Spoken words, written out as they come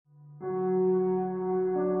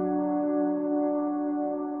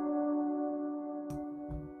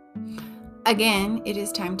Again, it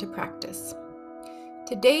is time to practice.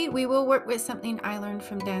 Today, we will work with something I learned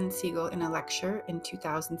from Dan Siegel in a lecture in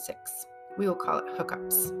 2006. We will call it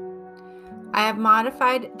hookups. I have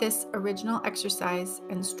modified this original exercise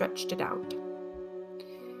and stretched it out.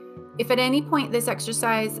 If at any point this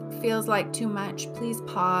exercise feels like too much, please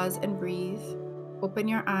pause and breathe. Open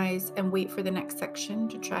your eyes and wait for the next section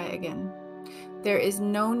to try again. There is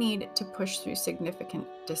no need to push through significant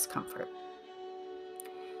discomfort.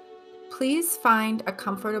 Please find a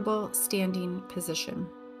comfortable standing position.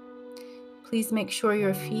 Please make sure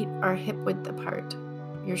your feet are hip-width apart.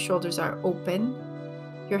 Your shoulders are open.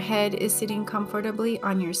 Your head is sitting comfortably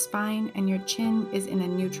on your spine and your chin is in a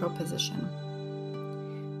neutral position.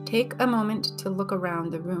 Take a moment to look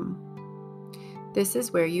around the room. This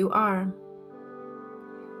is where you are.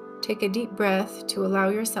 Take a deep breath to allow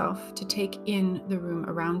yourself to take in the room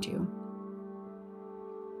around you.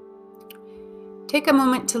 Take a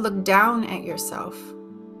moment to look down at yourself.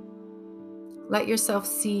 Let yourself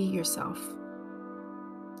see yourself.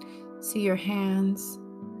 See your hands,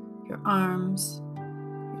 your arms,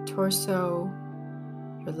 your torso,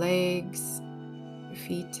 your legs, your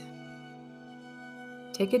feet.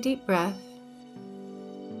 Take a deep breath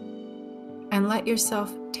and let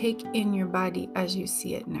yourself take in your body as you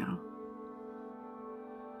see it now.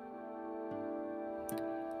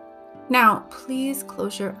 Now, please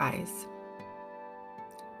close your eyes.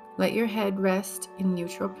 Let your head rest in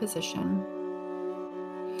neutral position.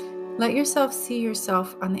 Let yourself see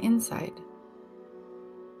yourself on the inside.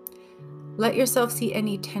 Let yourself see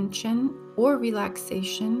any tension or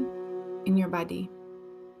relaxation in your body.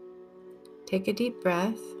 Take a deep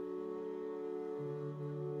breath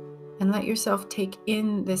and let yourself take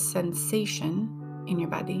in this sensation in your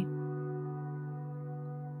body.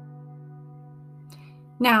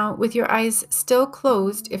 Now, with your eyes still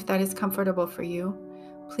closed, if that is comfortable for you,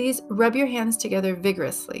 please rub your hands together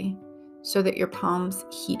vigorously so that your palms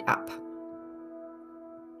heat up.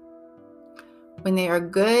 When they are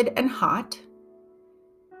good and hot,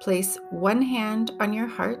 place one hand on your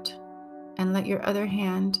heart and let your other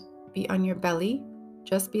hand be on your belly,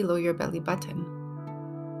 just below your belly button.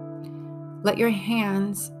 Let your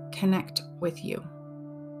hands connect with you.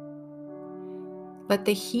 Let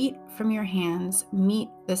the heat from your hands meet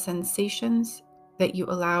the sensations that you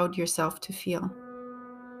allowed yourself to feel.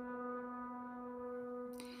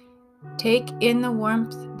 Take in the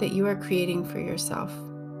warmth that you are creating for yourself.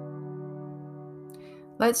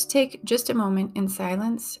 Let's take just a moment in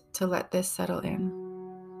silence to let this settle in.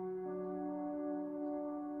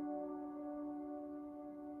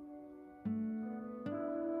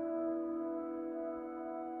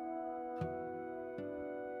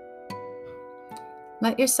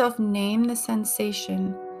 Let yourself name the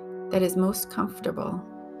sensation that is most comfortable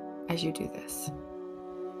as you do this.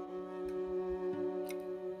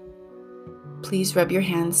 Please rub your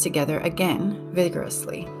hands together again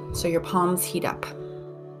vigorously so your palms heat up.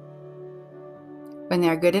 When they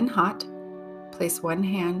are good and hot, place one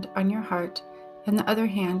hand on your heart and the other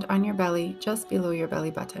hand on your belly, just below your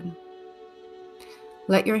belly button.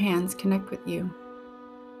 Let your hands connect with you.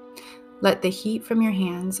 Let the heat from your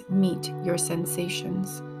hands meet your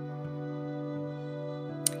sensations.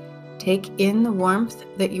 Take in the warmth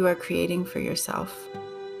that you are creating for yourself.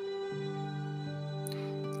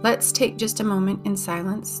 Let's take just a moment in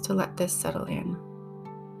silence to let this settle in.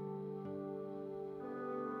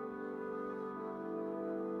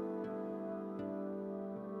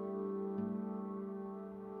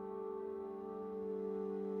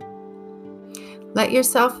 Let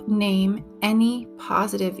yourself name any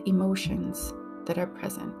positive emotions that are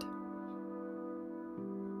present.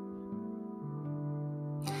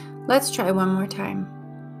 Let's try one more time.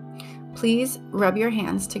 Please rub your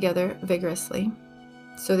hands together vigorously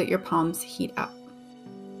so that your palms heat up.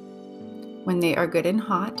 When they are good and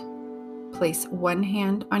hot, place one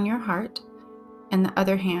hand on your heart and the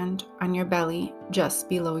other hand on your belly, just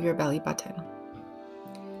below your belly button.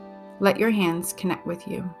 Let your hands connect with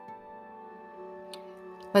you.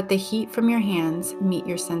 Let the heat from your hands meet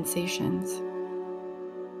your sensations.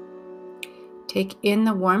 Take in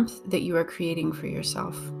the warmth that you are creating for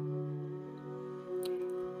yourself.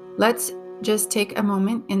 Let's just take a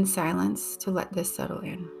moment in silence to let this settle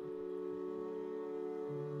in.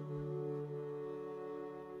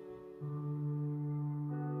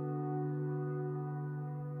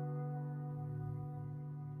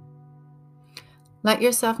 Let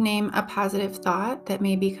yourself name a positive thought that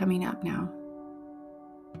may be coming up now.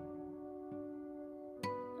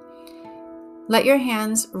 Let your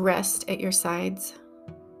hands rest at your sides.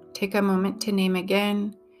 Take a moment to name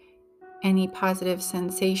again any positive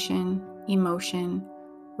sensation, emotion,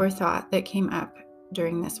 or thought that came up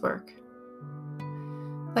during this work.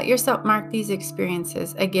 Let yourself mark these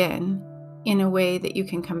experiences again in a way that you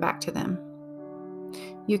can come back to them.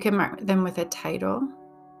 You can mark them with a title,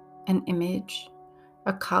 an image,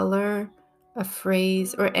 a color, a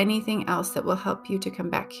phrase, or anything else that will help you to come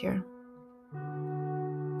back here.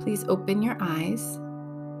 Please open your eyes.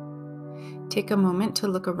 Take a moment to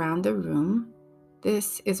look around the room.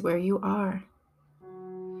 This is where you are.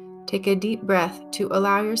 Take a deep breath to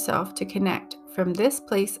allow yourself to connect from this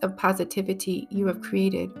place of positivity you have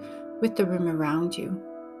created with the room around you.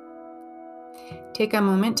 Take a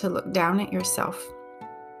moment to look down at yourself.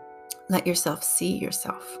 Let yourself see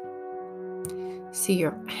yourself. See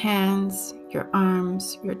your hands, your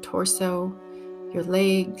arms, your torso, your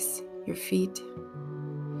legs, your feet.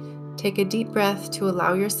 Take a deep breath to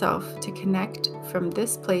allow yourself to connect from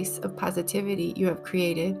this place of positivity you have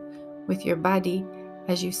created with your body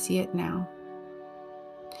as you see it now.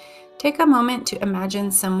 Take a moment to imagine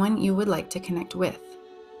someone you would like to connect with.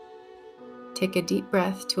 Take a deep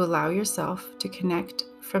breath to allow yourself to connect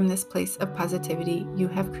from this place of positivity you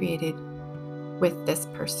have created with this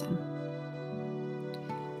person.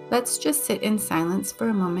 Let's just sit in silence for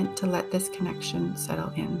a moment to let this connection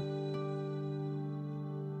settle in.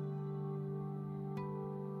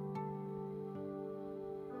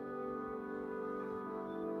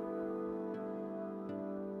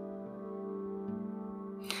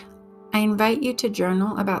 I invite you to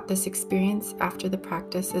journal about this experience after the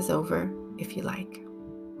practice is over, if you like.